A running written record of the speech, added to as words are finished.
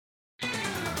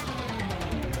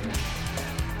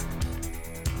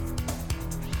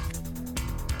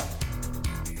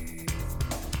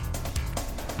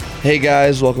Hey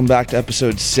guys, welcome back to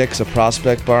episode 6 of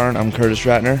Prospect Barn. I'm Curtis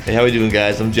Ratner. Hey, how we doing,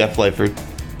 guys? I'm Jeff Lyford.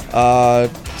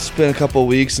 It's been a couple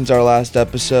weeks since our last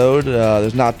episode.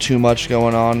 There's not too much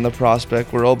going on in the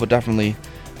prospect world, but definitely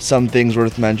some things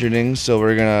worth mentioning. So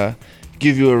we're going to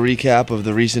give you a recap of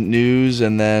the recent news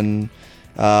and then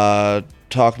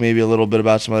talk maybe a little bit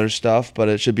about some other stuff. But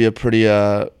it should be a pretty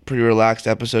relaxed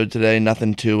episode today.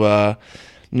 Nothing too,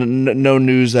 no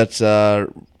news that's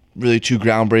really too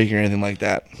groundbreaking or anything like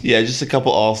that. Yeah, just a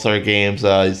couple all-star games,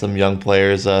 some young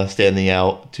players standing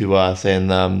out to saying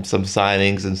some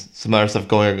signings and some other stuff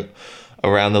going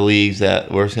around the leagues that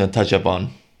we're just going to touch up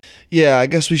on. Yeah, I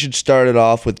guess we should start it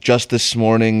off with just this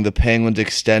morning, the Penguins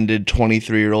extended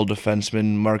 23-year-old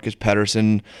defenseman Marcus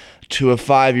Pettersson to a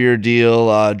 5-year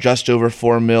deal, just over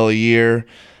 $4 million a year.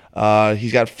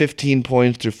 He's got 15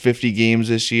 points through 50 games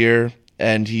this year.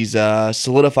 And he's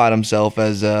solidified himself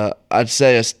as, I'd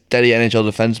say, a steady NHL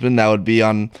defenseman that would be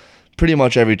on pretty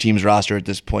much every team's roster at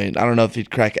this point. I don't know if he'd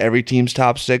crack every team's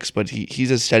top 6, but he's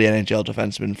a steady NHL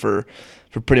defenseman for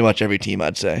pretty much every team,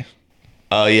 I'd say.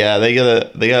 Yeah, they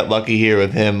got lucky here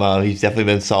with him. He's definitely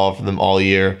been solid for them all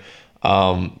year.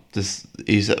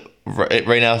 He's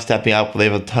right now stepping up. They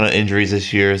have a ton of injuries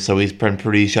this year, so he's been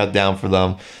pretty shut down for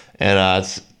them. And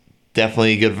it's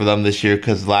definitely good for them this year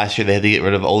because last year they had to get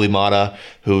rid of Olli Maatta,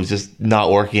 who was just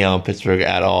not working out in Pittsburgh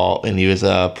at all, and he was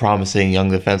a promising young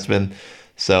defenseman.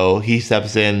 So he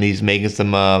steps in, he's making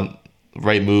some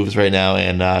right moves right now,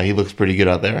 and he looks pretty good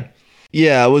out there.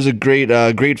 Yeah, it was a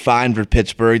great find for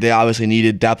Pittsburgh. They obviously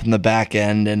needed depth in the back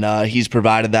end, and he's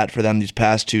provided that for them these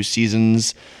past 2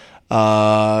 seasons.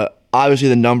 Obviously,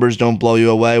 the numbers don't blow you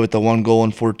away with the 1 goal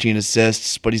and 14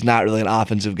 assists, but he's not really an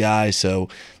offensive guy, so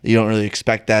you don't really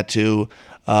expect that to.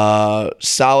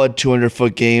 Solid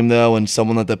 200-foot game, though, and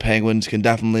someone that the Penguins can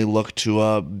definitely look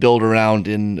to build around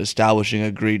in establishing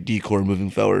a great decor moving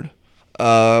forward.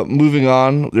 Moving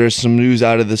on, there's some news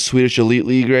out of the Swedish Elite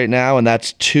League right now, and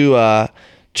that's two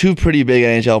pretty big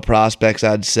NHL prospects,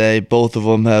 I'd say. Both of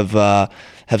them have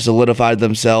solidified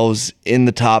themselves in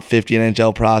the top 50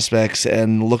 NHL prospects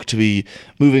and look to be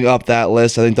moving up that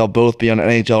list. I think they'll both be on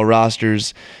NHL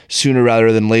rosters sooner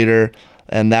rather than later,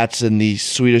 and that's in the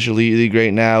Swedish Elite League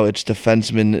right now. It's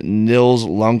defenseman Nils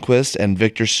Lundkvist and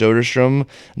Victor Soderstrom.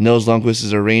 Nils Lundkvist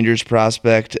is a Rangers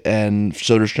prospect, and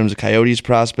Soderstrom's a Coyotes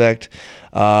prospect.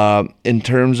 In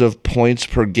terms of points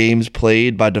per games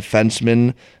played by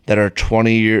defensemen that are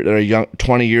 20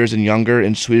 years and younger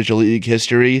in Swedish Elite League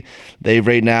history, they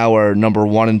right now are number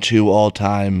 1 and 2 all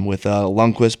time, with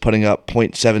Lundkvist putting up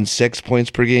 .76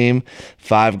 points per game,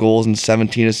 5 goals and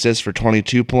 17 assists for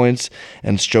 22 points,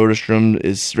 and Soderstrom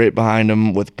is right behind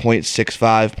him with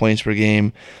 .65 points per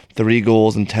game, 3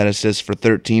 goals and 10 assists for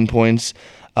 13 points.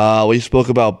 We spoke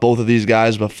about both of these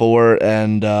guys before,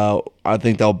 and I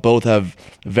think they'll both have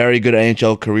very good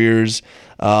NHL careers.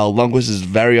 Lundkvist is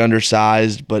very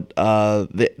undersized, but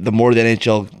the more the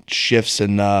NHL shifts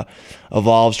and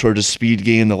evolves towards a speed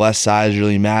game, the less size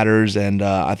really matters, and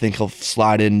I think he'll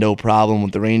slide in no problem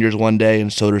with the Rangers one day,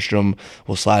 and Soderstrom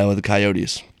will slide in with the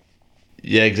Coyotes.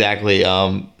 Yeah, exactly.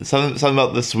 Something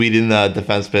about the Sweden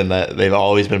defensemen that they've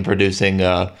always been producing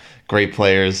great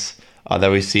players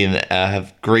that we've seen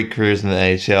have great careers in the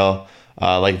NHL,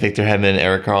 like Victor Hedman and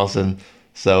Erik Karlsson.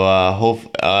 So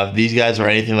if these guys are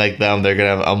anything like them, they're going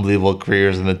to have unbelievable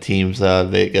careers, and the teams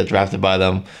they get drafted by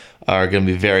them are going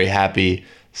to be very happy.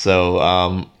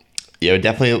 So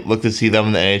definitely look to see them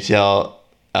in the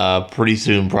NHL pretty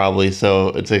soon probably. So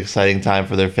it's an exciting time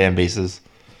for their fan bases.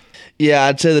 Yeah,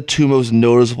 I'd say the 2 most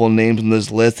noticeable names on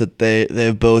this list that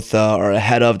they both are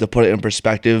ahead of, to put it in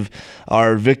perspective,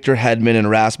 are Victor Hedman and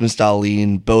Rasmus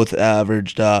Dahlin. Both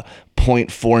averaged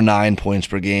 .49 points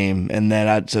per game, and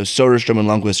then so Soderstrom and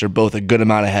Lundkvist are both a good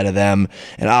amount ahead of them.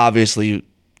 And obviously,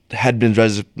 Hedman's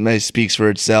resume speaks for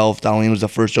itself. Dahlin was the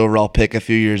first overall pick a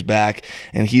few years back,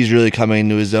 and he's really coming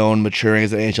into his own, maturing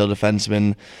as an NHL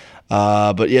defenseman.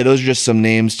 But yeah, those are just some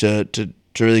names to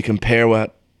really compare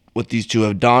what these two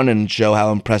have done and show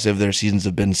how impressive their seasons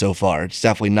have been so far. It's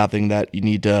definitely nothing that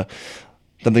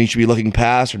something you should be looking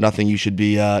past, or nothing you should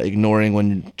be ignoring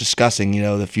when discussing,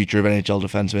 the future of NHL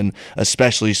defensemen,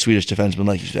 especially Swedish defensemen,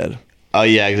 like you said. Oh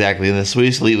yeah, exactly. And the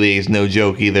Swedish Elite League is no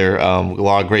joke either. A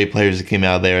lot of great players that came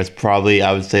out of there. It's probably,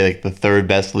 I would say, like the 3rd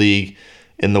best league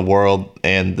in the world,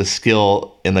 and the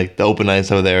skill in like the open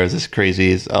ice over there is just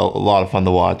crazy. It's a lot of fun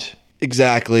to watch.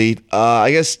 Exactly. I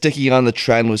guess sticking on the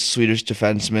trend with Swedish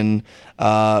defensemen,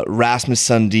 Rasmus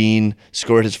Sundin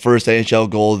scored his first NHL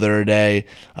goal the other day.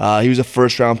 He was a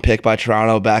first-round pick by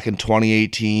Toronto back in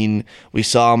 2018. We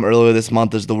saw him earlier this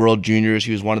month as the World Juniors.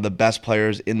 He was one of the best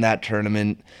players in that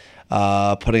tournament.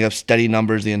 putting up steady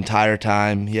numbers the entire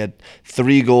time. He had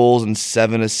 3 goals and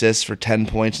 7 assists for 10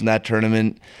 points in that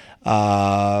tournament.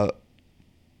 It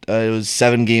was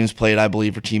 7 games played, I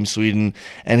believe, for Team Sweden,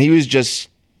 and he was just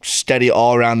steady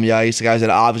all around the ice. The guys had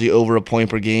obviously over a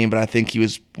point per game, but I think he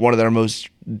was one of their most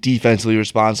defensively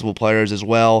responsible players as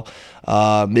well,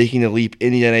 making the leap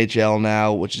in the NHL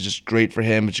now, which is just great for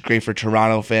him. It's great for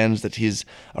Toronto fans that his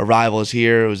arrival is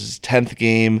here. It was his 10th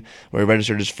game where he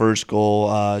registered his first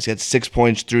goal. He's got 6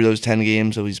 points through those 10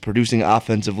 games, so he's producing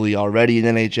offensively already in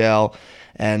the NHL.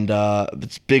 And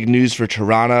it's big news for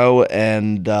Toronto,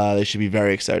 and they should be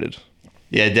very excited.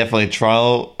 Yeah, definitely.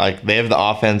 Toronto, they have the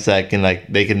offense that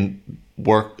they can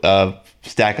work,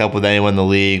 stack up with anyone in the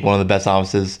league. One of the best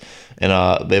offenses, and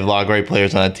they have a lot of great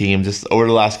players on that team. Just over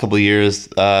the last couple of years,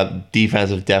 defense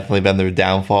has definitely been their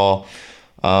downfall.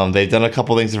 They've done a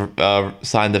couple things to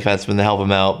sign defensemen to help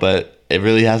them out, but it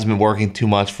really hasn't been working too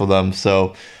much for them.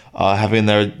 So having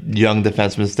their young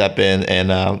defenseman step in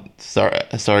and start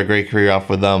a great career off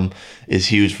with them is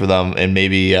huge for them, and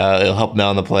maybe it'll help them out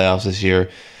in the playoffs this year.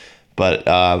 But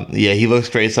he looks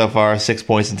great so far. 6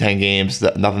 points in 10 games,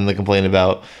 nothing to complain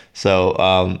about.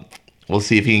 So we'll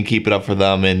see if he can keep it up for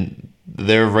them. And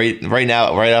they're right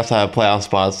outside of playoff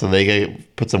spots, so they can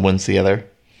put some wins together.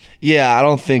 Yeah, I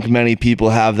don't think many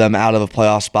people have them out of a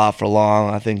playoff spot for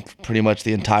long. I think pretty much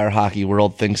the entire hockey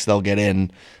world thinks they'll get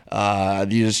in.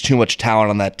 There's too much talent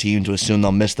on that team to assume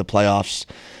they'll miss the playoffs.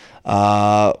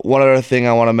 One other thing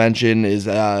I want to mention is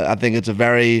I think it's a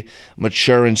very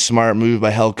mature and smart move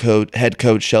by head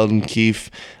coach Sheldon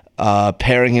Keefe,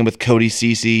 pairing him with Cody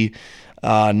Ceci,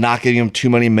 not giving him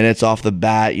too many minutes off the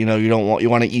bat. You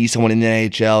want to ease someone in the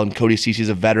NHL, and Cody Ceci is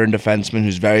a veteran defenseman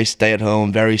who's very stay at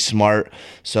home, very smart.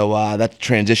 So that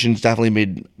transition's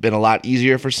definitely been a lot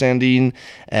easier for Sandin,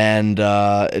 and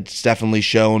it's definitely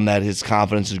shown that his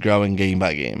confidence is growing game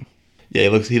by game.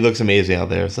 Yeah, he looks amazing out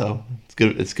there. So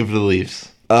it's good for the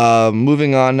Leafs.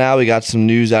 Moving on now, we got some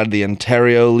news out of the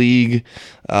Ontario League.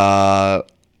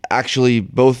 Actually,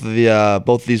 both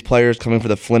of these players coming for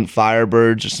the Flint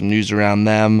Firebirds. Just some news around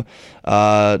them.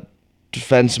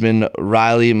 Defenseman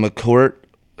Riley McCourt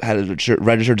had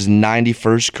registered his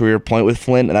 91st career point with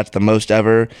Flint, and that's the most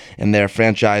ever in their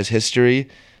franchise history.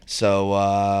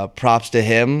 So props to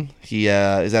him. He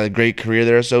has had a great career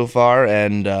there so far,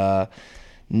 and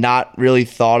not really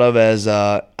thought of as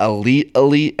a elite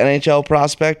NHL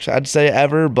prospect, I'd say,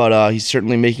 ever, but he's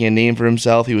certainly making a name for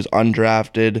himself. He was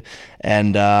undrafted,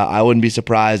 and I wouldn't be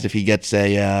surprised if he gets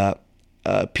a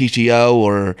PTO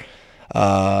or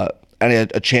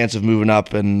a chance of moving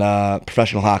up in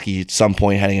professional hockey at some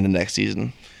point heading into next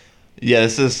season. Yeah,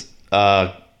 this is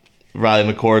Riley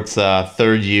McCourt's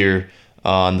third year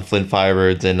on the Flint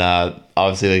Firebirds, and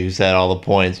obviously, like you said, all the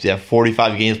points. Yeah,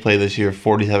 45 games played this year,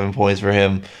 47 points for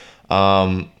him.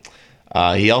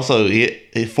 He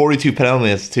had 42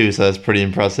 penalties too, so that's pretty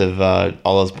impressive.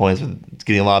 All those points,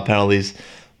 getting a lot of penalties.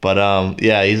 But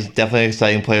he's definitely an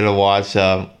exciting player to watch.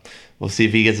 We'll see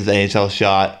if he gets his NHL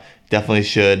shot. Definitely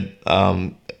should,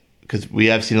 because we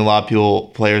have seen a lot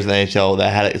of players in the NHL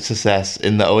that had success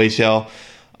in the OHL.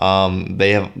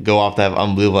 They go off to have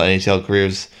unbelievable NHL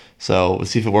careers. So we'll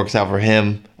see if it works out for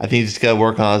him. I think he's just got to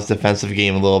work on his defensive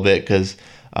game a little bit because,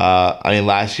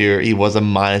 last year he was a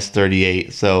minus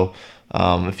 38. So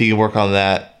if he can work on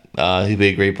that, he'll be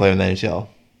a great player in the NHL.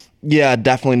 Yeah,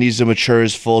 definitely needs to mature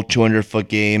his full 200-foot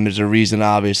game. There's a reason,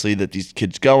 obviously, that these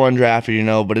kids go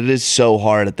undrafted, but it is so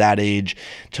hard at that age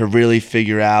to really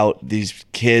figure out these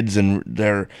kids and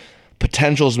their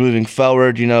potentials moving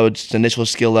forward. It's initial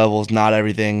skill levels, not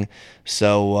everything.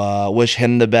 So wish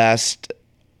him the best.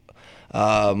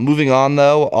 Moving on,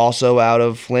 though, also out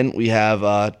of Flint, we have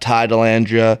Ty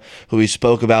Dellandrea, who we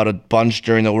spoke about a bunch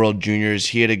during the World Juniors.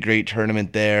 He had a great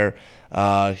tournament there.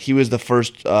 He was the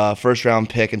first round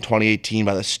pick in 2018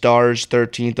 by the Stars,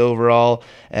 13th overall,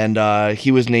 and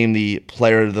he was named the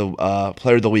player of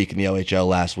the week in the OHL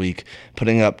last week,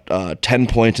 putting up 10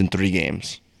 points in 3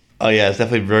 games. Oh yeah, it's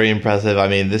definitely very impressive. I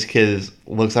mean, this kid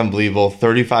looks unbelievable.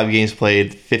 35 games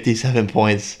played, 57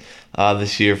 points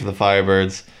this year for the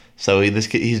Firebirds. So this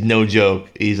kid, he's no joke.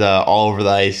 He's all over the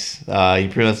ice. He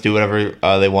pretty much do whatever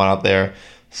they want out there.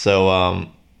 So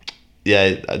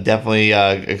definitely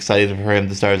excited for him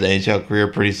to start his NHL career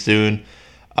pretty soon.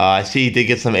 I see he did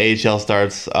get some AHL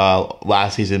starts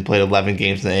last season. Played 11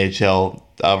 games in the AHL.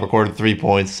 Recorded 3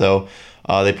 points. So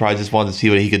they probably just wanted to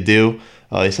see what he could do.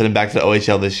 They sent him back to the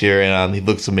OHL this year, and he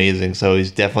looks amazing. So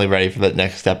he's definitely ready for that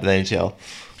next step in the NHL.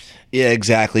 Yeah,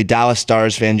 exactly. Dallas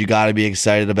Stars fans, you got to be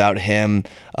excited about him.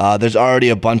 There's already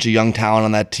a bunch of young talent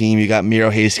on that team. You got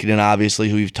Miro Heiskanen, obviously,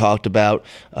 who we've talked about.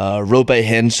 Rope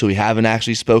Hintz, who we haven't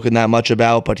actually spoken that much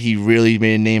about, but he really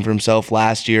made a name for himself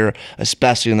last year,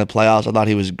 especially in the playoffs. I thought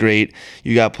he was great.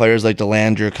 You got players like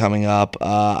Dellandrea coming up.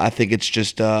 I think it's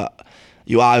just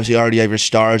you obviously already have your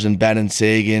stars in Ben and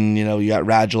Sagan. You got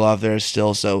Radulov there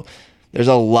still. So there's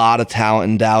a lot of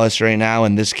talent in Dallas right now,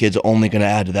 and this kid's only going to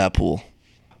add to that pool.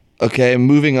 Okay,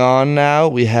 moving on now,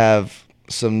 we have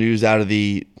some news out of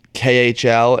the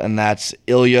KHL, and that's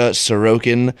Ilya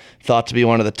Sorokin, thought to be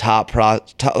one of the top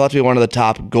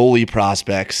goalie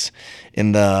prospects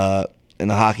in the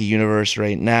hockey universe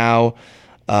right now.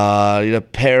 He had a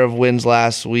pair of wins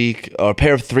last week, or a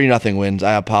pair of 3-0 wins.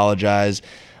 I apologize.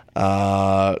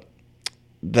 The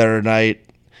other night,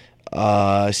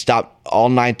 stopped all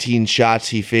 19 shots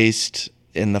he faced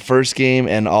in the first game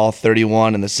and all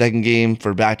 31 in the second game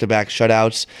for back-to-back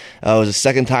shutouts. It was the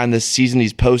second time this season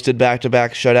he's posted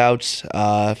back-to-back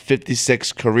shutouts,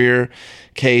 56 career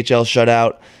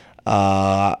KHL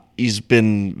shutout. He's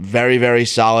been very, very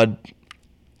solid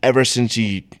ever since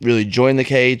he really joined the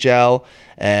KHL.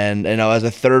 And, as a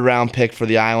third-round pick for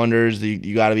the Islanders,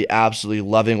 you got to be absolutely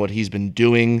loving what he's been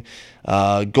doing.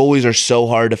 Goalies are so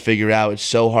hard to figure out. It's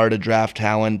so hard to draft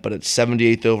talent, but at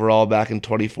 78th overall back in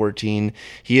 2014,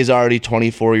 he is already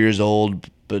 24 years old,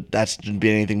 but that shouldn't be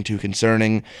anything too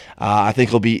concerning. I think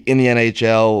he'll be in the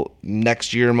NHL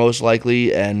next year most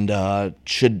likely, and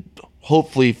should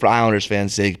hopefully, for Islanders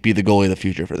fans' sake, be the goalie of the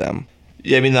future for them.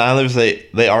 Yeah, I mean, the Islanders,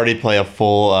 they already play a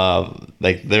full,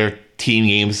 their team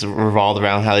games revolved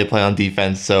around how they play on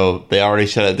defense, so they already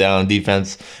shut it down on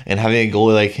defense, and having a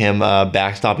goalie like him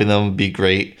backstopping them would be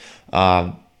great.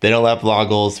 They don't let up a lot of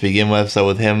goals to begin with, so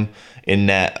with him in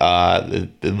net,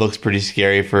 it looks pretty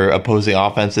scary for opposing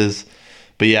offenses.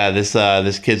 But yeah,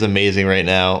 this kid's amazing right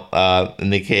now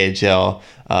in the KHL.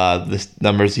 The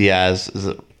numbers he has is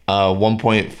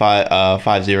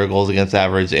 1.50 goals against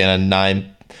average and a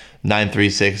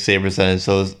 9.36 save percentage.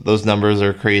 So those numbers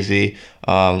are crazy,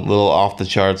 a little off the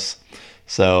charts.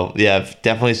 So yeah,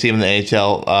 definitely see him in the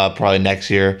NHL probably next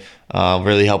year.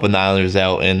 Really helping the Islanders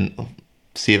out and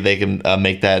see if they can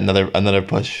make that another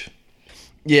push.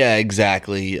 Yeah,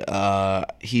 exactly.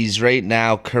 He's right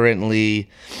now currently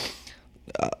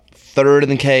third in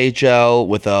the KHL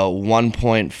with a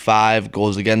 1.5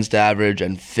 goals against average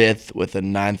and fifth with a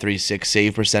 9.36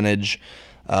 save percentage.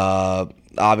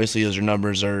 Obviously, those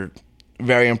numbers are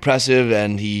very impressive,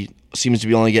 and he seems to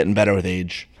be only getting better with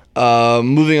age.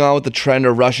 Moving on with the trend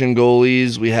of Russian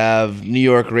goalies, we have New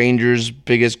York Rangers'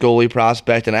 biggest goalie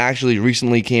prospect, and actually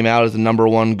recently came out as the number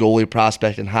one goalie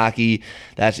prospect in hockey.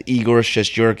 That's Igor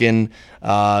Shesterkin.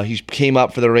 He came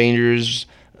up for the Rangers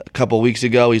a couple weeks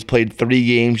ago. He's played 3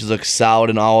 games. He's looked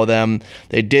solid in all of them.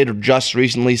 They did just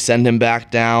recently send him back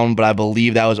down, but I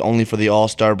believe that was only for the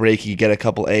All-Star break. He could get a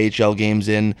couple AHL games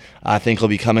in. I think he'll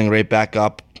be coming right back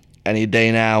up any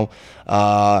day now.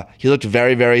 He looked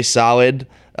very, very solid.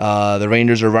 The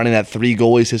Rangers are running that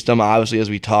 3-goalie system, obviously,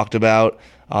 as we talked about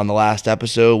on the last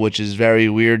episode, which is very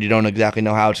weird. You don't exactly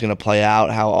know how it's going to play out,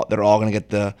 how they're all going to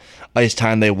get the ice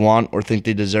time they want or think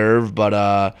they deserve,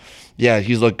 but yeah,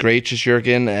 he's looked great,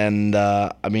 Shesterkin, and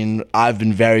I've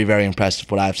been very, very impressed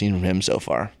with what I've seen from him so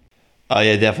far.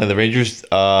 Yeah, definitely. The Rangers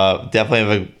definitely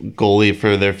have a goalie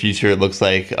for their future, it looks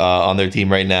like, on their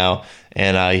team right now,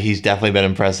 and he's definitely been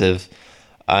impressive.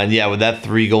 And yeah, with that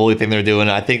 3-goalie thing they're doing,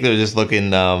 I think they're just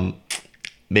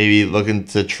maybe looking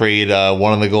to trade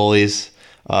one of the goalies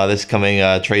this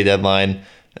coming trade deadline.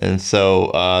 And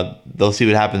so they'll see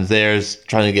what happens there, is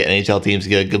trying to get NHL teams to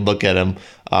get a good look at him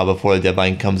before the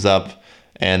deadline comes up.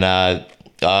 And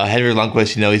Henrik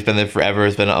Lundqvist, he's been there forever.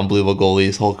 He's been an unbelievable goalie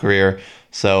his whole career.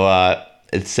 So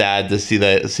it's sad to see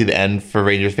the end for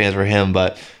Rangers fans for him.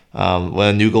 But when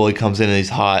a new goalie comes in and he's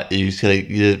hot, you just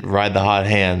gotta ride the hot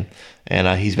hand. And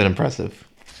he's been impressive.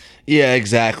 Yeah,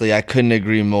 exactly. I couldn't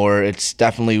agree more. It's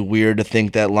definitely weird to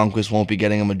think that Lundqvist won't be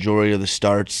getting a majority of the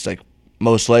starts, like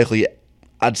most likely,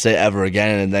 I'd say, ever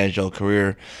again in his NHL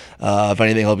career. If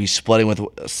anything, he'll be splitting with,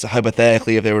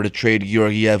 hypothetically, if they were to trade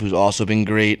Georgiev, who's also been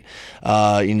great.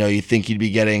 You think he'd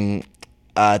be getting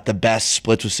the best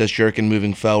splits with Shesterkin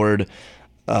moving forward.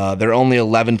 They're only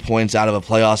 11 points out of a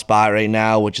playoff spot right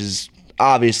now, which is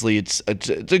obviously it's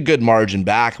a good margin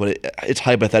back, but it's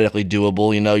hypothetically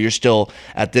doable. You're still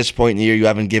at this point in the year, you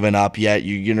haven't given up yet.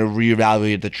 You're going to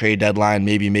reevaluate the trade deadline,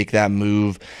 maybe make that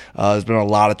move. There's been a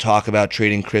lot of talk about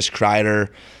trading Chris Kreider.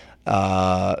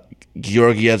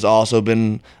 Georgiev's also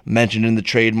been mentioned in the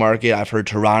trade market. I've heard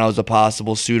Toronto's a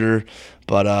possible suitor,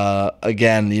 but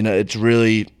again, it's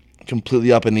really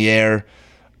completely up in the air.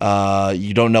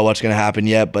 You don't know what's going to happen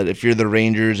yet, but if you're the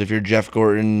Rangers, if you're Jeff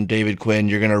Gorton, David Quinn,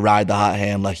 you're going to ride the hot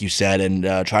hand, like you said, and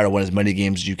try to win as many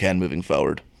games as you can moving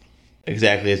forward.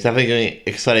 Exactly. It's definitely going to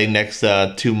be exciting next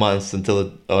 2 months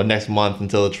next month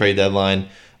until the trade deadline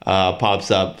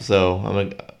pops up. So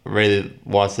I'm ready to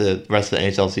watch the rest of the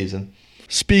NHL season.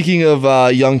 Speaking of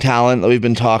young talent that we've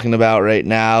been talking about right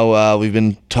now, we've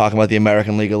been talking about the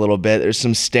American League a little bit. There's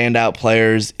some standout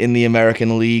players in the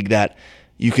American League that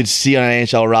you could see on an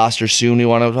NHL roster soon. We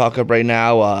want to talk up right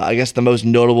now. I guess the most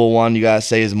notable one you gotta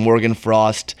say is Morgan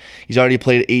Frost. He's already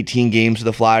played 18 games for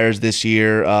the Flyers this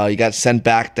year. He got sent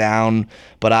back down,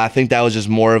 but I think that was just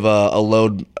more of a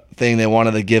load thing. They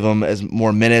wanted to give him as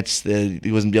more minutes.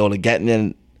 He wasn't able to get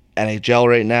in NHL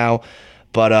right now,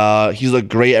 but he's looked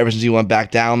great ever since he went back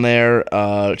down there.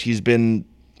 I'd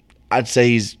say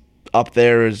he's up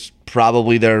there as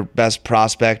probably their best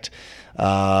prospect.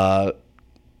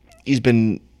 He's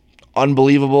been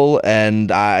unbelievable,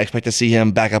 and I expect to see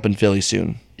him back up in Philly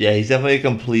soon. Yeah, he's definitely a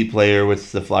complete player,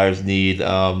 which the Flyers need.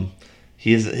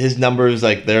 His numbers,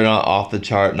 like, they're not off the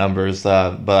chart numbers,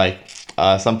 but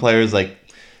some players, like,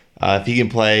 if he can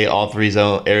play all three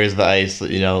zone areas of the ice,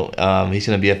 he's going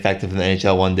to be effective in the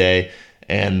NHL one day.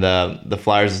 And the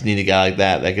Flyers just need a guy like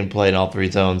that can play in all three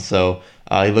zones. So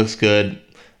he looks good,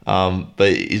 but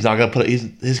he's not going to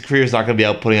his career is not going to be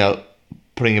out putting out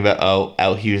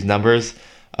huge numbers.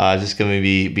 Just going to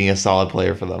be being a solid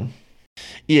player for them.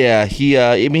 Yeah, he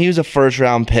was a first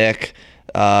round pick,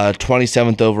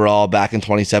 27th overall back in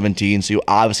 2017. So you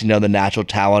obviously know the natural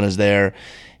talent is there.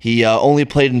 He only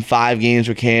played in 5 games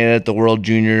for Canada at the World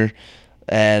Junior,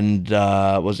 and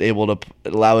was able to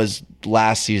allow his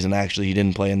last season. Actually, he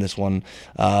didn't play in this one.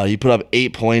 He put up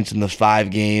 8 points in the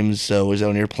 5 games. So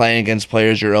when you're playing against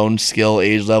players your own skill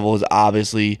age level is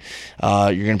obviously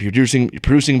you're going to be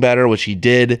producing better, which he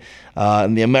did.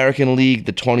 In the American League,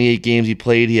 the 28 games he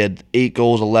played, he had 8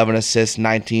 goals, 11 assists,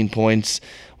 19 points,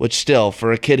 which still,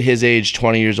 for a kid his age,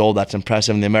 20 years old, that's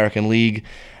impressive in the American League.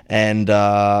 And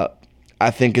I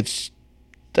think it's,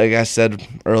 like I said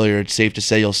earlier, it's safe to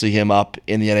say you'll see him up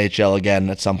in the NHL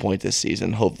again at some point this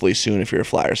season, hopefully soon if you're a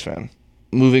Flyers fan.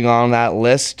 Moving on that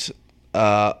list,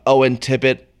 Owen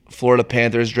Tippett, Florida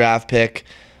Panthers draft pick,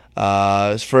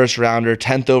 his first rounder,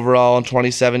 10th overall in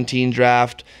 2017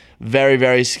 draft. Very,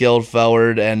 very skilled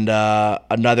forward, and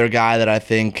another guy that I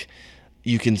think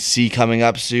you can see coming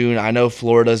up soon. I know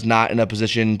Florida's not in a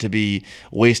position to be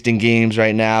wasting games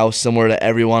right now, similar to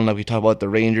everyone, like we talked about the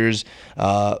Rangers.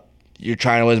 You're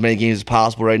trying to win as many games as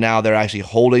possible right now. They're actually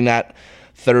holding that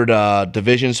third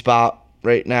division spot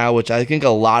right now, which I think a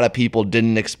lot of people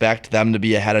didn't expect them to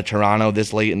be ahead of Toronto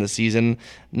this late in the season.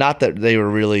 Not that they were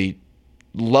really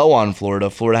low on Florida.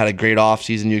 Florida had a great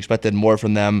offseason. You expected more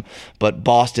from them. But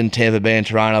Boston, Tampa Bay, and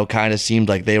Toronto kind of seemed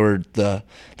like they were the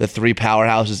 3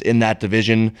 powerhouses in that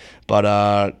division. But,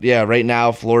 right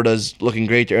now Florida's looking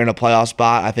great to earn a playoff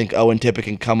spot. I think Owen Tippett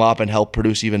can come up and help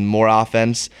produce even more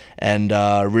offense and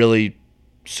really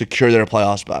secure their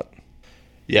playoff spot.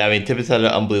 Yeah, I mean, Tippett's had an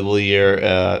unbelievable year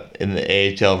in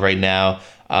the AHL right now.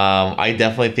 I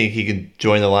definitely think he could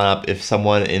join the lineup if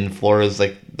someone in Florida's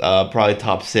probably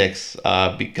top 6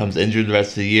 becomes injured the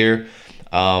rest of the year.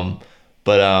 You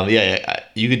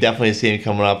could definitely see him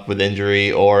coming up with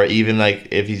injury, or even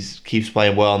if he keeps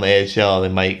playing well in the AHL, they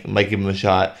might give him a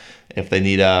shot if they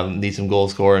need some goal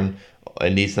scoring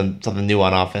and need something new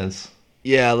on offense.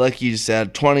 Yeah, like you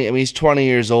said, he's 20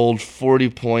 years old,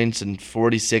 40 points in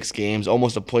 46 games,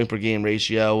 almost a point per game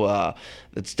ratio.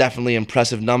 That's definitely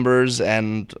impressive numbers,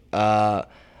 and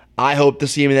I hope to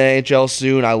see him in the NHL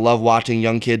soon. I love watching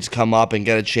young kids come up and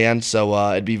get a chance,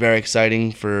 so it'd be very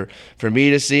exciting for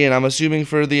me to see, and I'm assuming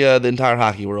for the entire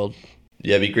hockey world.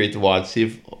 Yeah, it'd be great to watch.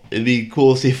 It'd be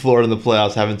cool to see Florida in the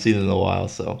playoffs. Haven't seen it in a while,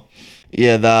 so.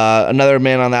 Yeah, another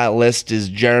man on that list is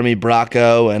Jeremy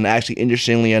Bracco, and actually,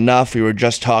 interestingly enough, we were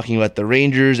just talking about the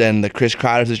Rangers and the Chris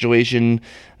Kreider situation,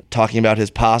 talking about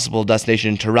his possible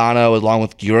destination in Toronto, along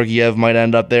with Georgiev might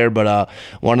end up there, but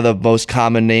one of the most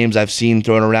common names I've seen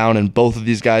thrown around in both of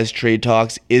these guys' trade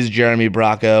talks is Jeremy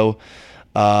Bracco.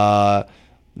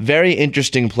 Very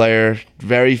interesting player,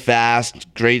 very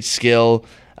fast, great skill.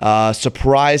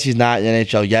 Surprised he's not in the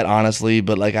NHL yet, honestly,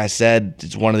 but like I said,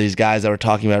 it's one of these guys that we're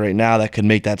talking about right now that could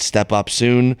make that step up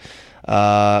soon.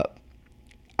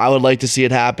 I would like to see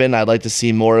it happen. I'd like to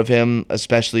see more of him,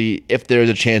 especially if there's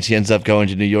a chance he ends up going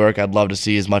to New York. I'd love to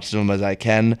see as much of him as I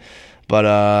can.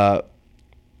 But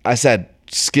I said,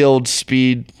 skilled,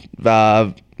 speed,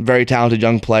 very talented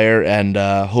young player, and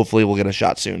hopefully we'll get a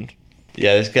shot soon.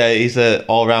 Yeah, this guy, he's an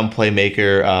all-around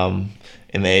playmaker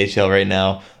in the AHL right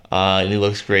now. and he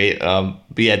looks great. But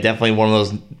yeah, definitely one of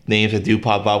those names that do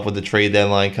pop up with the trade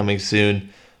deadline coming soon.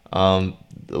 The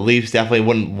Leafs definitely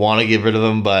wouldn't want to get rid of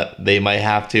him, but they might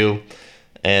have to,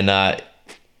 and that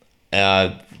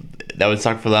would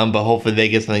suck for them. But hopefully they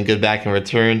get something good back in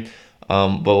return.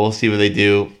 But we'll see what they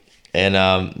do. And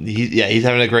he's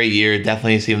having a great year.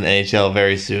 Definitely see him in the NHL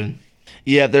very soon.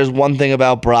 Yeah, there's one thing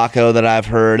about Bracco that I've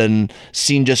heard and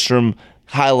seen just from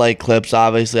highlight clips.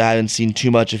 Obviously, I haven't seen too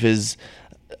many of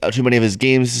his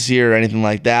games this year or anything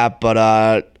like that.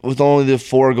 But with only the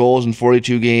 4 goals in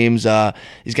 42 games,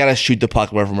 he's got to shoot the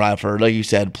puck more from what I've heard. Like you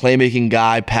said, playmaking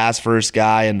guy, pass first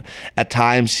guy, and at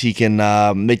times he can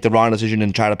make the wrong decision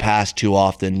and try to pass too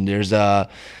often. There's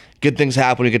good things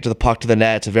happen when you get to the puck to the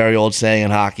net. It's a very old saying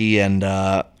in hockey, and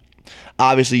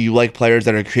obviously you like players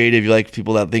that are creative. You like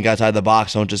people that think outside the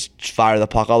box, don't just fire the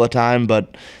puck all the time.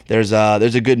 But there's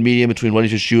a good medium between when you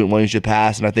should shoot and when you should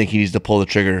pass, and I think he needs to pull the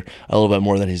trigger a little bit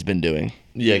more than he's been doing.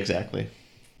 Yeah, exactly.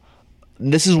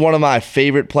 This is one of my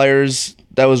favorite players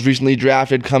that was recently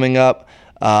drafted coming up.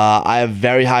 I had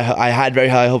very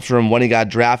high hopes for him when he got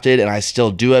drafted, and I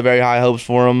still do have very high hopes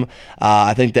for him.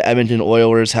 I think the Edmonton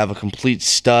Oilers have a complete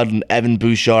stud in Evan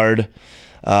Bouchard,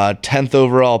 10th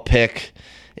overall pick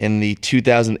in the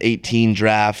 2018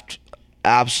 draft.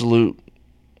 Absolute,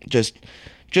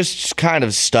 just kind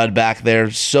of stud back there.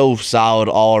 So solid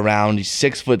all around. He's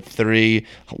 6'3",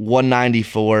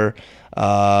 194.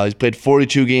 He's played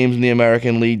 42 games in the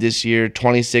American League this year,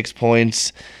 26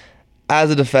 points. As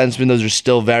a defenseman, those are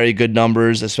still very good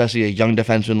numbers, especially a young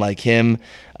defenseman like him.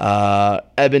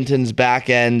 Edmonton's back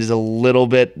end is a little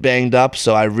bit banged up,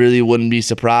 so I really wouldn't be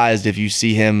surprised if you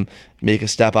see him make a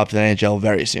step up to the NHL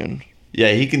very soon.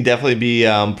 Yeah, he can definitely be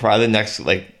probably the next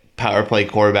power play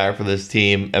quarterback for this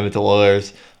team, Edmonton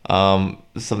Oilers.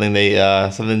 Something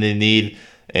they need,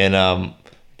 and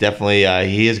definitely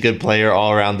he is a good player,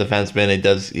 all around defenseman.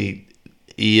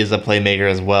 He is a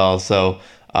playmaker as well. So.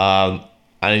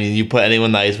 I mean, you put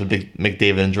anyone nice with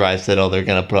McDavid and Draisaitl, they're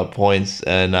gonna put up points,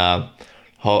 and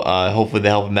hopefully they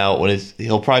help him out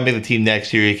he'll probably make the team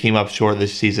next year. He came up short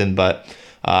this season, but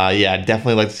yeah, I'd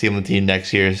definitely like to see him on the team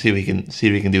next year. See what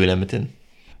he can do in Edmonton.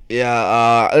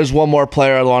 Yeah, there's one more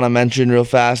player I want to mention real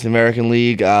fast in the American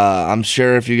League. I'm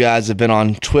sure if you guys have been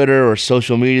on Twitter or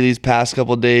social media these past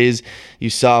couple of days, you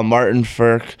saw Martin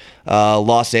Frk,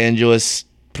 Los Angeles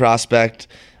prospect.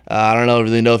 I don't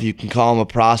really know if you can call him a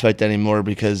prospect anymore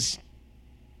because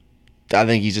I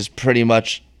think he's just pretty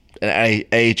much an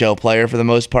AHL player for the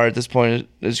most part at this point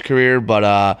in his career.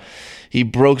 But he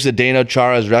broke Zdeno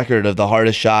Chara's record of the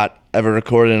hardest shot ever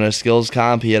recorded in a skills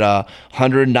comp. He had a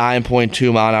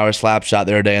 109.2 mile an hour slap shot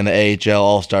the other day in the AHL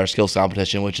All-Star Skills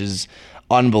Competition, which is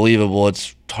unbelievable.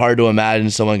 It's hard to imagine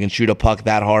someone can shoot a puck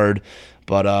that hard.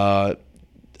 But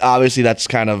obviously that's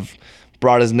kind of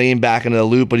brought his name back into the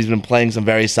loop, but he's been playing some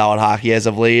very solid hockey as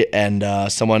of late, and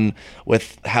someone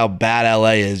with how bad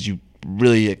LA is, you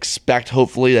really expect,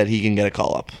 hopefully, that he can get a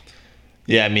call-up.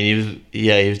 Yeah, I mean,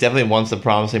 he was definitely once a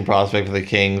promising prospect for the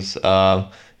Kings.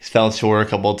 He's fell short a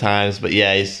couple of times, but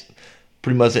yeah, he's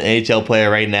pretty much an AHL player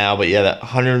right now. But yeah, that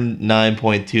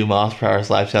 109.2 miles per hour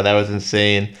slap shot, that was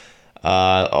insane.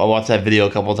 I watched that video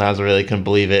a couple of times, I really couldn't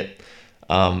believe it,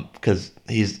 because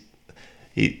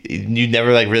you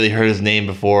never really heard his name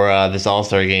before this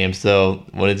All-Star game, so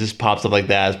when it just pops up like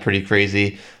that, it's pretty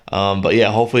crazy. But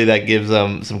yeah, hopefully that gives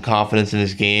them some confidence in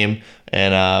his game,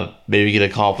 and maybe get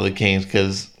a call for the Kings,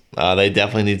 because they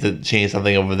definitely need to change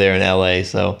something over there in LA.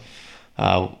 So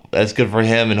that's good for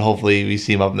him, and hopefully we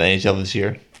see him up in the NHL this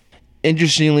year.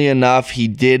 Interestingly enough, he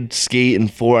did skate in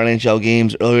 4 NHL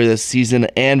games earlier this season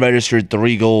and registered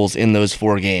 3 goals in those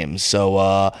 4 games.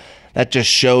 So that just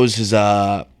shows his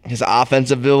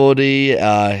offensive ability,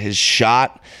 his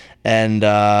shot, and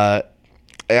like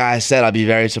I said, I'd be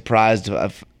very surprised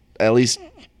if at least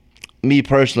me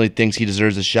personally thinks he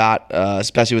deserves a shot,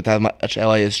 especially with how much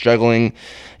LA is struggling.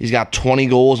 He's got 20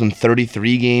 goals in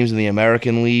 33 games in the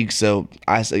American League, so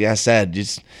like I said,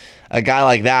 just a guy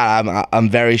like that, I'm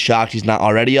very shocked he's not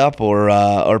already up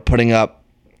or putting up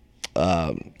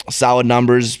solid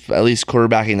numbers, at least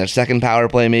quarterbacking their second power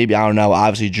play maybe. I don't know.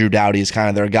 Obviously, Drew Doughty is kind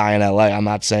of their guy in LA. I'm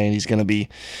not saying he's going to be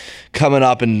coming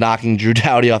up and knocking Drew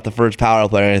Doughty off the first power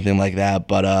play or anything like that,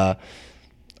 but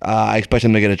I expect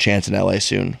him to get a chance in LA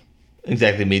soon.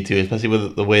 Exactly, me too, especially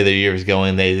with the way their year is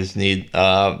going. They just need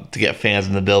to get fans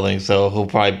in the building, so he'll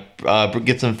probably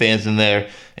get some fans in there,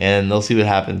 and they'll see what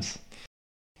happens.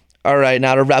 All right,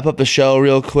 now to wrap up the show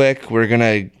real quick, we're going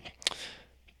to,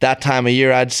 that time of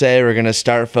year, I'd say, we're going to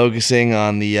start focusing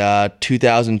on the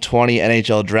 2020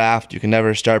 NHL draft. You can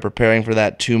never start preparing for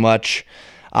that too much.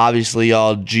 Obviously,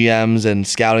 all GMs and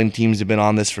scouting teams have been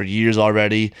on this for years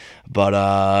already, but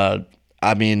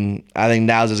I mean, I think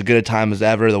now's as good a time as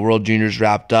ever. The World Juniors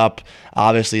wrapped up.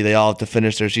 Obviously, they all have to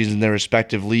finish their season in their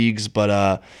respective leagues,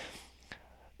 but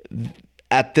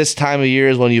at this time of year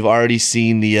is when you've already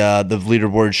seen the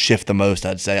leaderboard shift the most,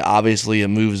 I'd say. Obviously, it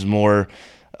moves more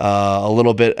a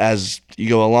little bit as you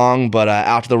go along, but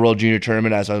after the World Junior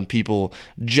Tournament, as when people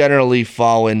generally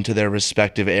fall into their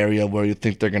respective area where you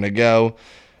think they're going to go.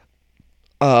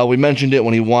 We mentioned it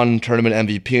when he won tournament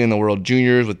MVP in the World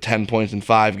Juniors with 10 points in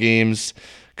 5 games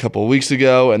a couple of weeks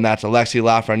ago, and that's Alexis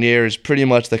Lafreniere is pretty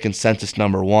much the consensus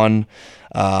number one.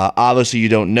 Obviously, you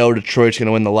don't know Detroit's going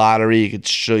to win the lottery. It gets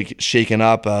shaken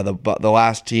up. The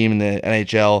last team in the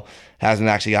NHL hasn't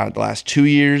actually gotten it the last 2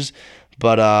 years,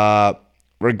 but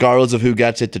regardless of who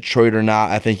gets it, Detroit or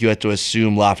not, I think you have to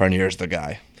assume Lafreniere is the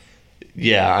guy.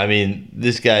 Yeah, I mean,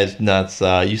 this guy's nuts.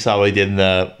 You saw what he did in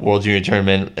the World Junior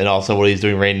Tournament and also what he's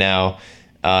doing right now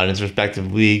in his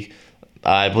respective league.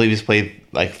 I believe he's played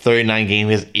like 39 games.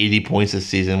 He has 80 points this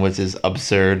season, which is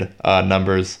absurd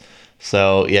numbers.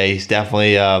 So, yeah, he's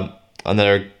definitely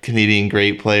another Canadian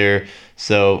great player.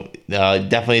 So,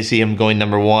 definitely see him going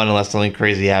number one unless something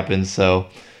crazy happens. So,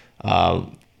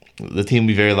 the team will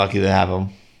be very lucky to have him.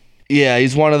 Yeah,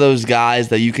 he's one of those guys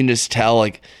that you can just tell,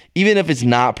 like, even if it's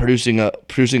not producing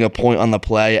a point on the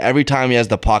play, every time he has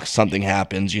the puck, something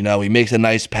happens. You know, he makes a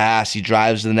nice pass, he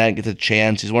drives to the net, gets a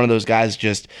chance. He's one of those guys,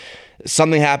 just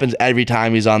something happens every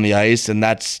time he's on the ice, and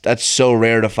that's so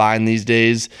rare to find these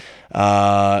days.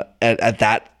 At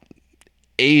that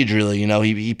age, really, you know,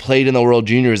 he played in the World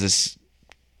Juniors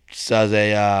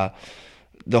the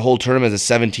whole tournament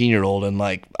as a 17-year-old, and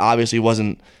like obviously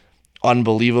wasn't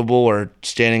unbelievable or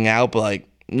standing out, but like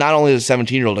not only as a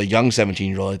 17-year-old, a young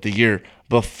 17-year-old, like the year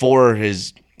before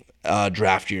his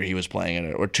draft year he was playing in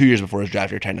it, or 2 years before his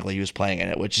draft year technically he was playing in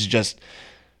it, which is just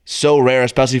so rare,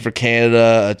 especially for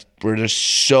Canada, where there's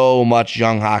so much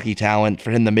young hockey talent.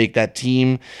 For him to make that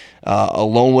team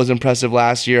alone was impressive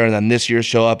last year, and then this year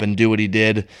show up and do what he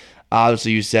did.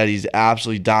 Obviously, you said he's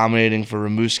absolutely dominating for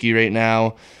Rimouski right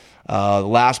now. The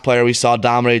last player we saw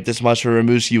dominate this much for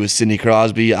Rimouski was Sidney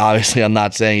Crosby. Obviously, I'm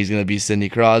not saying he's going to be Sidney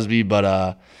Crosby,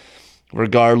 but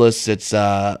regardless, it's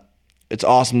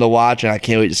awesome to watch, and I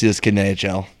can't wait to see this kid in the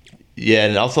NHL. Yeah,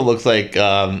 and it also looks like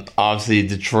obviously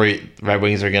Detroit Red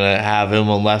Wings are going to have him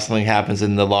unless something happens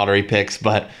in the lottery picks.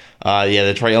 But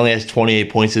Detroit only has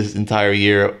 28 points this entire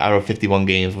year out of 51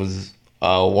 games, was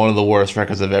one of the worst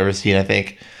records I've ever seen, I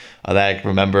think, that I can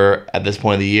remember at this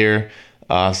point of the year.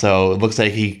 So it looks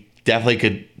like he definitely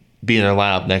could be in their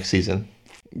lineup next season.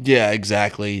 Yeah,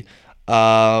 exactly.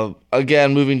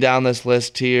 Again, moving down this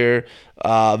list here,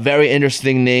 very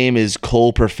interesting name is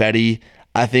Cole Perfetti.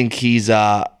 I think he's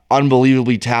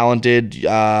unbelievably talented.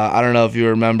 I don't know if you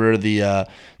remember the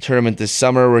tournament this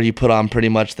summer where he put on pretty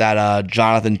much that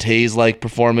Jonathan Toews-like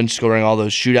performance, scoring all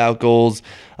those shootout goals.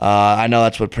 I know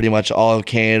that's what pretty much all of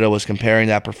Canada was comparing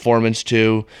that performance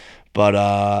to,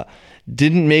 but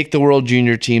didn't make the World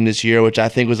Junior team this year, which I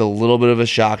think was a little bit of a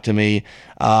shock to me.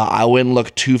 I wouldn't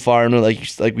look too far into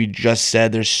it. Like we just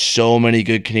said, there's so many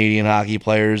good Canadian hockey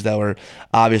players that were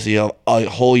obviously a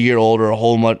whole year older, a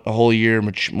whole year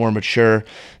more mature.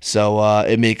 So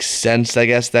it makes sense, I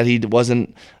guess, that he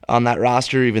wasn't on that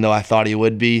roster, even though I thought he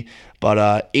would be.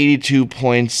 But 82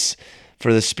 points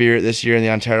for the Spirit this year in the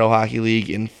Ontario Hockey League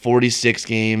in 46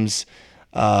 games.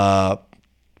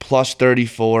 Plus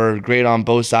 34, great on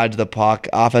both sides of the puck,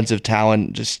 offensive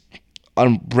talent, just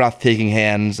breathtaking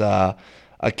hands. A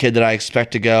kid that I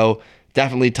expect to go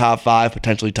definitely top 5,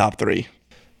 potentially top 3.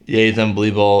 Yeah, he's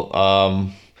unbelievable.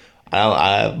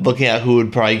 Looking at who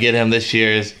would probably get him this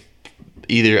year is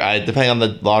either, depending on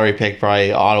the lottery pick,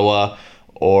 probably Ottawa,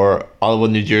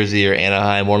 New Jersey, or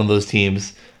Anaheim, one of those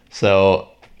teams. So,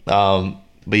 but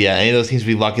yeah, any of those teams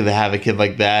would be lucky to have a kid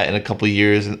like that in a couple of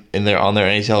years on their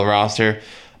NHL roster.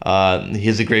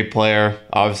 He's a great player.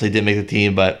 Obviously didn't make the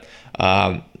team, but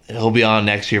he'll be on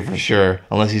next year for sure,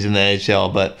 unless he's in the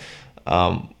NHL. But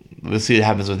we'll see what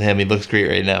happens with him. He looks great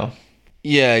right now.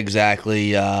 Yeah,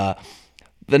 exactly. The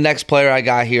next player I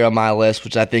got here on my list,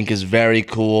 which I think is very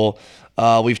cool,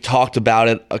 we've talked about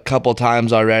it a couple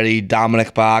times already.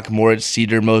 Dominic Bach, Moritz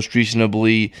Seider most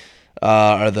recently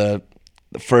are the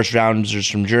first rounders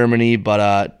from Germany,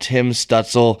 but Tim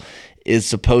Stützle is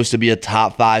supposed to be a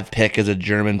top 5 pick as a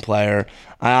German player.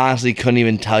 I honestly couldn't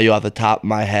even tell you off the top of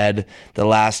my head the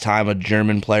last time a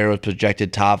German player was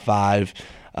projected top 5.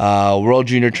 World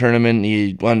Junior Tournament,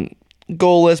 he went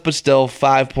goalless, but still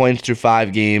 5 points through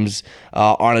 5 games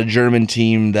on a German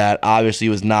team that obviously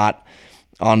was not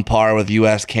on par with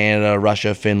U.S., Canada,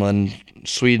 Russia, Finland,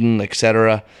 Sweden,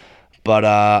 etc. But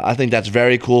I think that's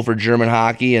very cool for German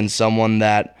hockey and someone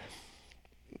that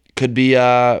could be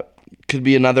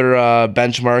another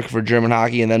benchmark for German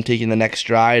hockey and them taking the next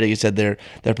stride. Like you said, they're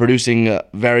producing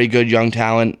very good young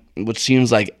talent, which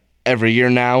seems like every year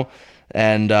now,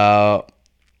 and I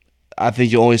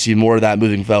think you'll only see more of that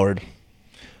moving forward.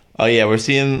 Oh yeah, we're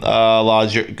seeing a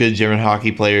lot of good German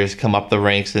hockey players come up the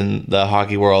ranks in the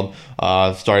hockey world.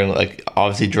 Starting with, like,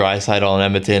 obviously Draisaitl and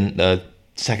Edmonton, the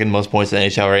second most points in the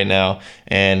NHL right now,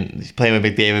 and he's playing with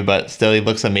McDavid, but still he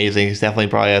looks amazing. He's definitely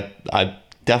probably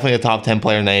definitely a top 10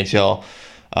 player in the NHL.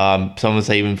 Some would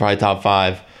say even probably top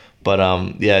 5. But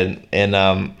yeah, and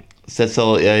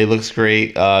Stützle, yeah, he looks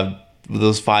great.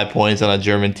 Those 5 points on a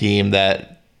German team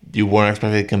that you weren't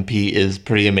expected to compete is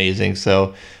pretty amazing.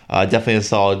 So definitely a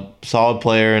solid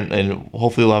player, and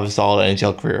hopefully we'll have a solid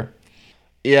NHL career.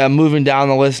 Yeah, moving down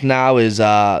the list now is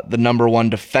the number one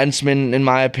defenseman, in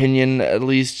my opinion, at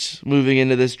least, moving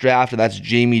into this draft, and that's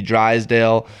Jamie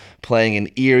Drysdale, playing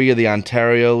in Erie of the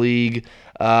Ontario League.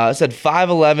 I said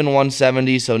 5'11",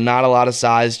 170, so not a lot of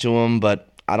size to him, but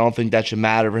I don't think that should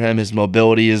matter for him. His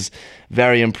mobility is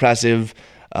very impressive.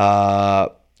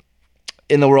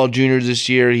 In the World Juniors this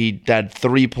year, he had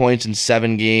 3 points in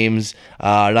 7 games.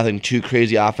 Nothing too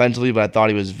crazy offensively, but I thought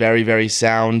he was very, very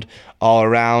sound all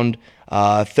around.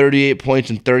 38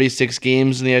 points in 36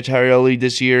 games in the Ontario League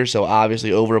this year, so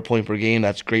obviously over a point per game.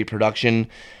 That's great production.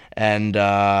 And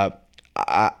I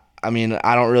mean,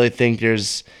 I don't really think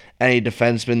there's any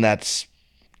defenseman that's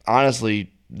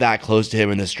honestly that close to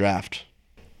him in this draft.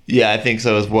 Yeah, I think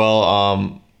so as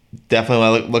well. Definitely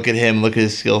when I look at him, look at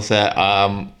his skill set.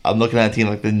 I'm looking at a team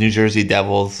like the New Jersey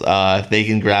Devils. If they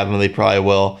can grab him, they probably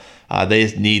will. They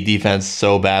just need defense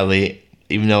so badly,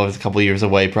 even though it's a couple years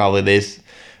away. Probably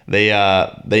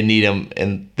they need him,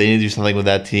 and they need to do something with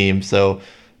that team. So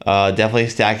definitely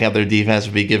stacking up their defense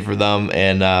would be good for them,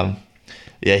 and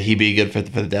yeah, he'd be good for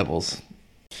the Devils.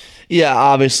 Yeah,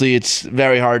 obviously it's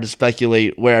very hard to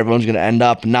speculate where everyone's going to end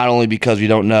up, not only because we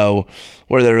don't know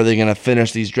where they're really going to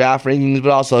finish these draft rankings, but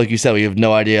also, like you said, we have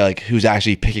no idea like who's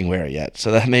actually picking where yet.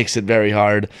 So that makes it very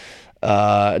hard.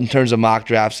 In terms of mock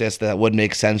drafts, yes, that would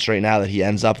make sense right now that he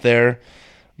ends up there.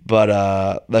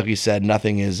 But like we said,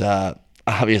 nothing is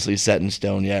obviously set in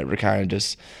stone yet. We're kind of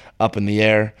just up in the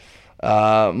air.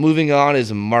 Moving on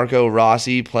is Marco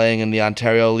Rossi, playing in the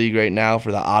Ontario League right now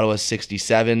for the Ottawa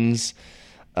 67s.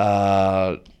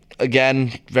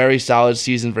 Again, very solid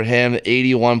season for him.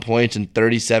 81 points in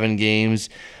 37 games.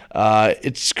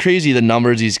 It's crazy the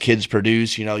numbers these kids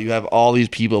produce. You know, you have all these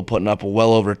people putting up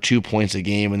well over 2 points a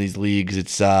game in these leagues.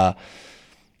 It's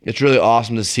really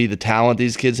awesome to see the talent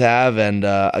these kids have. And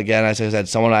again, as I said,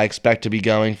 someone I expect to be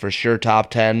going for sure top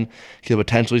 10. Could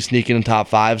potentially sneak in top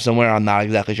 5 somewhere. I'm not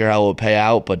exactly sure how it will pay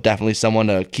out, but definitely someone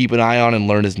to keep an eye on and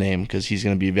learn his name because he's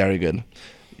going to be very good.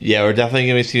 Yeah, we're definitely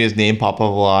going to see his name pop up a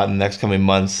lot in the next coming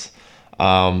months.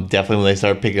 Definitely when they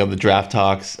start picking up the draft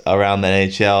talks around the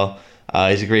NHL.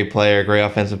 He's a great player, great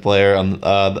offensive player in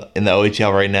the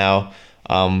OHL right now.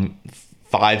 5'10",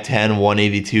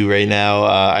 182 right now.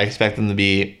 I expect him to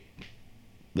be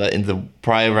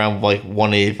probably around like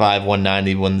 185,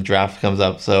 190 when the draft comes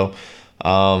up. So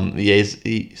yeah,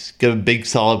 he's a big,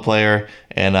 solid player,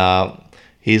 and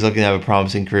he's looking to have a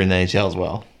promising career in the NHL as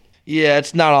well. Yeah,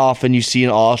 it's not often you see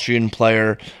an Austrian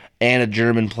player and a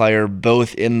German player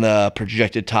both in the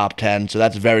projected top 10, so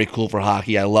that's very cool for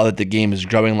hockey. I love that the game is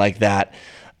growing like that.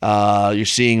 You're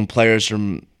seeing players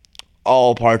from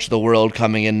all parts of the world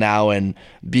coming in now and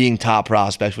being top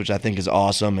prospects, which I think is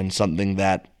awesome and something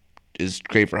that is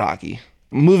great for hockey.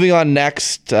 Moving on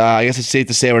next, I guess it's safe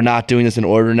to say we're not doing this in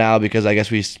order now because I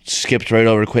guess we skipped right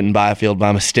over Quinton Byfield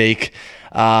by mistake.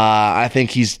 I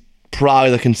think he's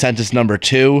probably the consensus number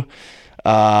 2.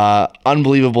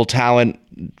 Unbelievable talent,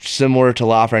 similar to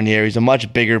Lafreniere. He's a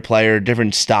much bigger player,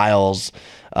 different styles.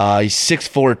 He's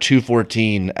 6'4",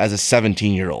 214 as a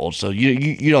 17-year-old, so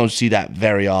you don't see that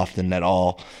very often at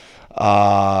all.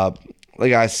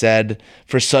 Like I said,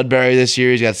 for Sudbury this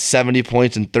year, he's got 70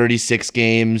 points in 36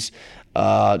 games.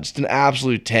 Just an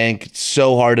absolute tank. It's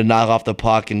so hard to knock off the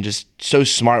puck and just so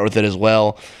smart with it as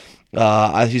well.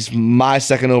 He's my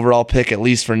second overall pick, at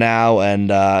least for now. And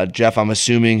Jeff, I'm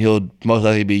assuming he'll most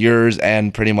likely be yours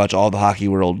and pretty much all the hockey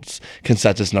world's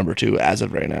consensus number 2 as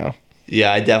of right now.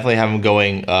 Yeah, I definitely have him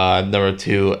going number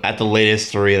 2 at the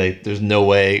latest 3. Like, there's no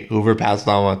way whoever passed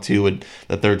on 2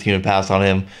 the third team would pass on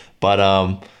him. But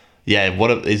yeah,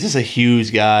 he's just a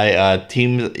huge guy.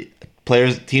 Teams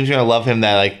are gonna love him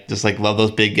that love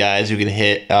those big guys who can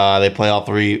hit. They play all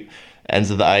 3 ends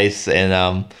of the ice,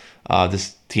 and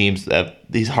just teams that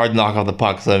he's hard to knock off the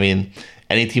puck. So I mean,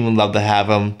 any team would love to have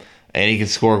him. and he can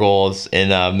score goals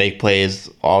and make plays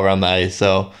all around the ice.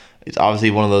 So he's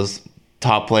obviously one of those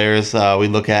top players we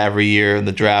look at every year in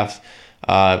the draft.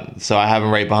 So I have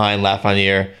him right behind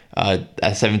Lafreniere.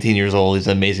 At 17 years old, he's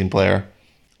an amazing player.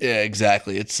 Yeah,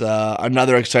 exactly. It's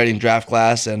another exciting draft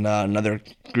class and another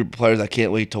group of players I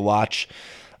can't wait to watch.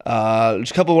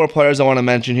 There's a couple more players I want to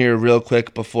mention here real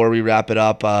quick before we wrap it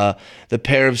up. The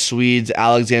pair of Swedes,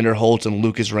 Alexander Holtz and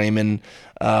Lucas Raymond.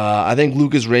 I think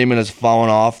Lucas Raymond has fallen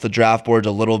off the draft boards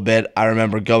a little bit. I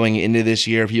remember going into this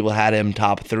year, people had him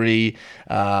top 3.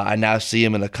 I now see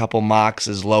him in a couple mocks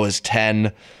as low as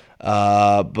 10.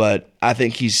 But I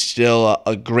think he's still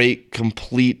a great,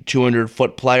 complete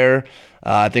 200-foot player.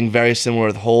 I think very similar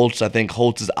with Holtz. I think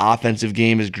Holtz's offensive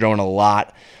game has grown a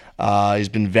lot. He's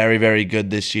been very, very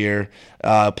good this year.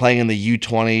 Playing in the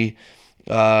U20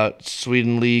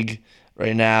 Sweden League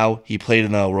right now. He played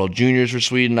in the World Juniors for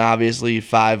Sweden, obviously.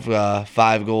 5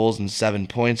 goals and 7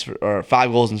 points, or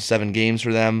 5 goals and 7 games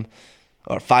for them.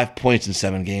 Or 5 points in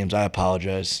 7 games. I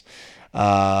apologize.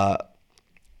 But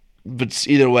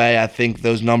either way, I think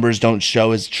those numbers don't show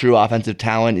his true offensive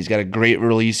talent. He's got a great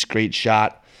release, great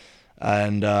shot.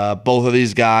 And both of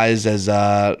these guys as,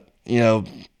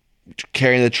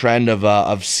 carrying the trend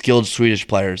of skilled Swedish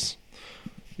players.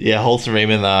 Yeah, Holtz and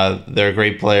Raymond, they're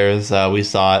great players. We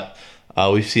saw it.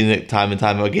 We've seen it time and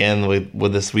time again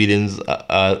with the Sweden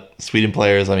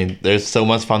players. I mean, there's so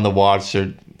much fun to watch.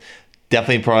 They're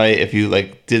definitely probably, if you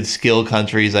did skill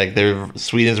countries,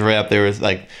 Sweden's right up there with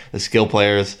the skill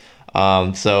players.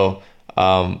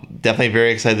 Definitely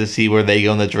very excited to see where they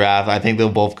go in the draft. I think they'll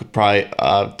both probably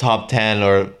top 10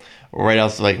 or right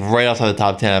outside the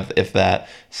top 10 if that.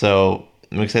 So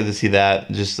I'm excited to see that.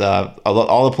 Just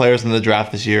all the players in the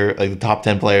draft this year, the top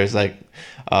 10 players, a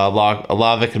lot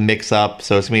of it can mix up.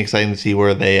 So it's gonna be exciting to see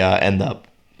where they end up.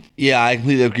 Yeah, I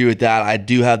completely agree with that. I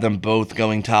do have them both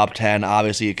going top 10.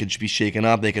 Obviously, it could be shaken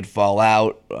up. They could fall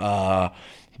out.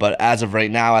 But as of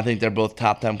right now, I think they're both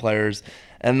top 10 players.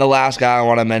 And the last guy I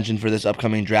want to mention for this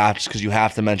upcoming draft, because you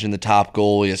have to mention the top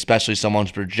goalie, especially someone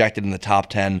who's projected in the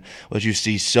top 10, which you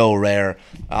see so rare.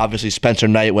 Obviously, Spencer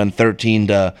Knight went 13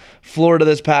 to Florida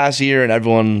this past year, and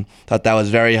everyone thought that was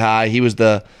very high. He was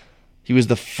the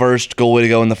first goalie to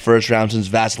go in the first round since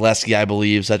Vasilevsky, I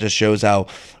believe. So that just shows how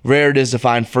rare it is to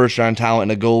find first-round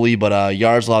talent in a goalie. But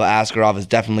Yaroslav Askarov is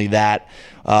definitely that.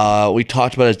 We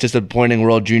talked about his disappointing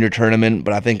World Junior tournament,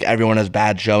 but I think everyone has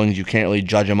bad showings. You can't really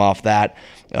judge him off that.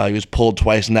 He was pulled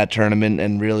twice in that tournament,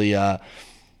 and really,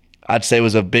 I'd say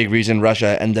was a big reason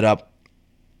Russia ended up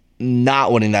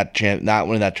not winning that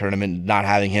tournament, not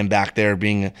having him back there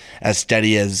being as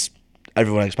steady as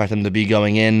everyone expected him to be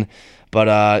going in.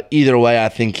 But either way, I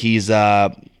think he's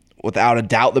without a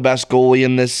doubt the best goalie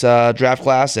in this draft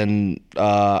class, and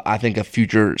I think a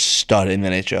future stud in the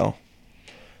NHL.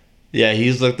 Yeah,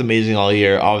 he's looked amazing all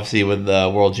year. Obviously, with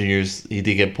the World Juniors, he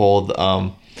did get pulled.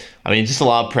 Just a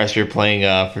lot of pressure playing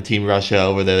for Team Russia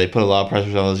over there. They put a lot of pressure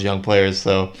on those young players.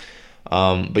 So,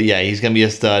 but yeah, he's gonna be a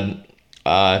stud.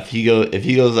 If he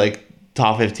goes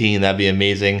top 15, that'd be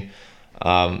amazing.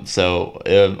 I'm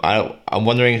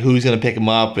wondering who's gonna pick him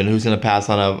up and who's gonna pass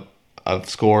on a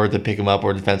scorer to pick him up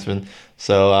or defenseman.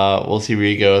 So we'll see where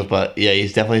he goes. But yeah,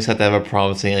 he's definitely set to have a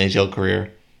promising NHL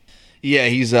career. Yeah,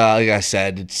 he's like I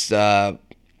said, it's going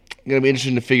to be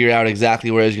interesting to figure out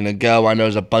exactly where he's going to go. I know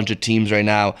there's a bunch of teams right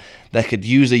now that could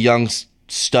use a young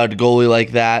stud goalie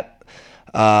like that.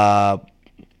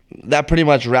 That pretty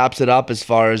much wraps it up as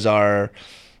far as our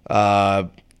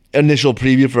initial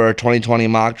preview for our 2020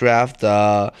 mock draft.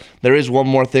 There is one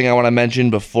more thing I want to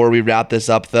mention before we wrap this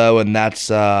up, though, and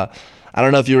that's I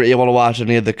don't know if you were able to watch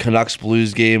any of the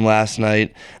Canucks-Blues game last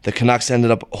night. The Canucks ended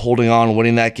up holding on,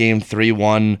 winning that game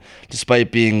 3-1,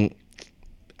 despite being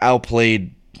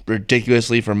outplayed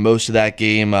ridiculously for most of that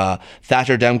game.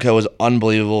 Thatcher Demko was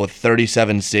unbelievable with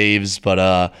 37 saves,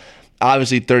 but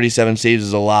obviously 37 saves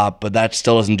is a lot, but that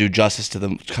still doesn't do justice to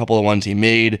the couple of ones he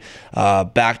made.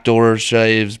 Backdoor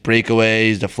saves,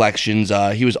 breakaways, deflections.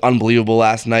 He was unbelievable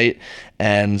last night,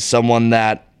 and someone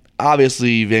that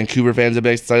obviously Vancouver fans have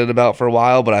been excited about for a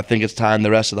while, but I think it's time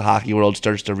the rest of the hockey world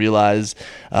starts to realize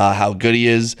how good he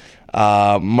is.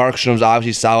 Markstrom's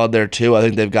obviously solid there too. I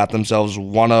think they've got themselves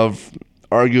one of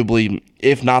arguably,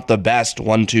 if not the best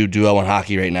 1-2 duo in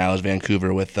hockey right now is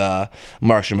Vancouver with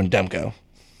Markstrom and Demko.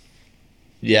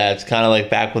 Yeah, it's kind of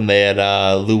like back when they had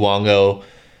Luongo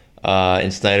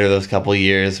and Snyder those couple of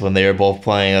years when they were both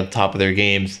playing at the top of their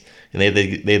games, and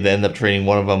they'd end up trading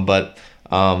one of them, but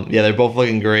they're both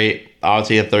looking great.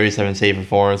 Obviously, a 37 save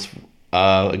performance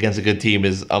against a good team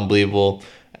is unbelievable,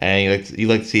 and you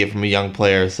like to see it from a young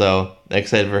player. So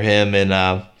excited for him, and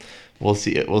we'll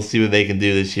see. We'll see what they can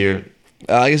do this year.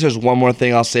 I guess there's one more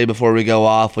thing I'll say before we go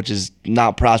off, which is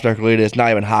not prospect related. It's not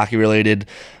even hockey related,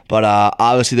 but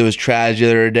obviously there was tragedy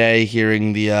the other day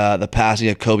hearing the passing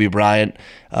of Kobe Bryant.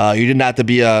 You didn't have to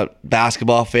be a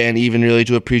basketball fan even really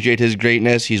to appreciate his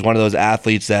greatness. He's one of those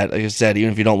athletes that, like I said,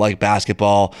 even if you don't like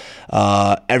basketball,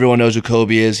 everyone knows who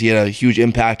Kobe is. He had a huge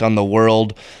impact on the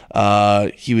world.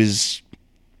 He was,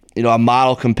 a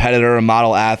model competitor, a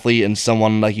model athlete, and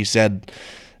someone like you said,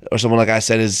 or someone like I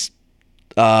said is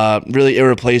really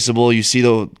irreplaceable. You see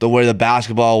the way the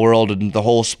basketball world and the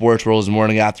whole sports world is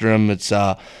mourning after him. It's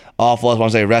awful. I just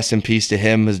want to say rest in peace to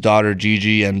him, his daughter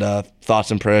Gigi, and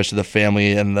thoughts and prayers to the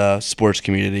family and the sports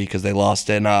community because they lost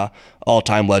an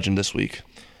all-time legend this week.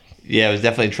 Yeah, it was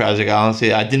definitely tragic.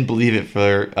 Honestly, I didn't believe it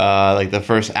for the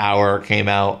first hour it came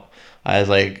out. I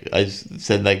just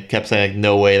said kept saying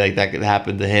no way that could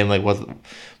happen to him.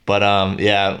 But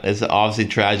yeah, it's obviously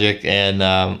tragic,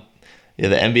 and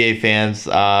the NBA fans,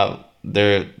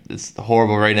 it's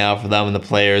horrible right now for them and the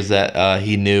players that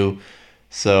he knew.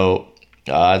 So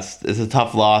it's a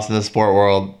tough loss in the sport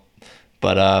world.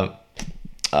 But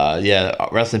yeah,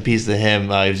 rest in peace to him.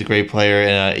 He was a great player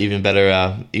and even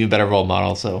better role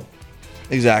model. So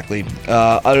exactly.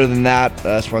 Other than that,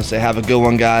 I just want to say have a good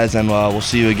one, guys, and we'll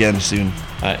see you again soon.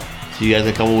 All right, see you guys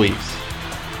in a couple weeks.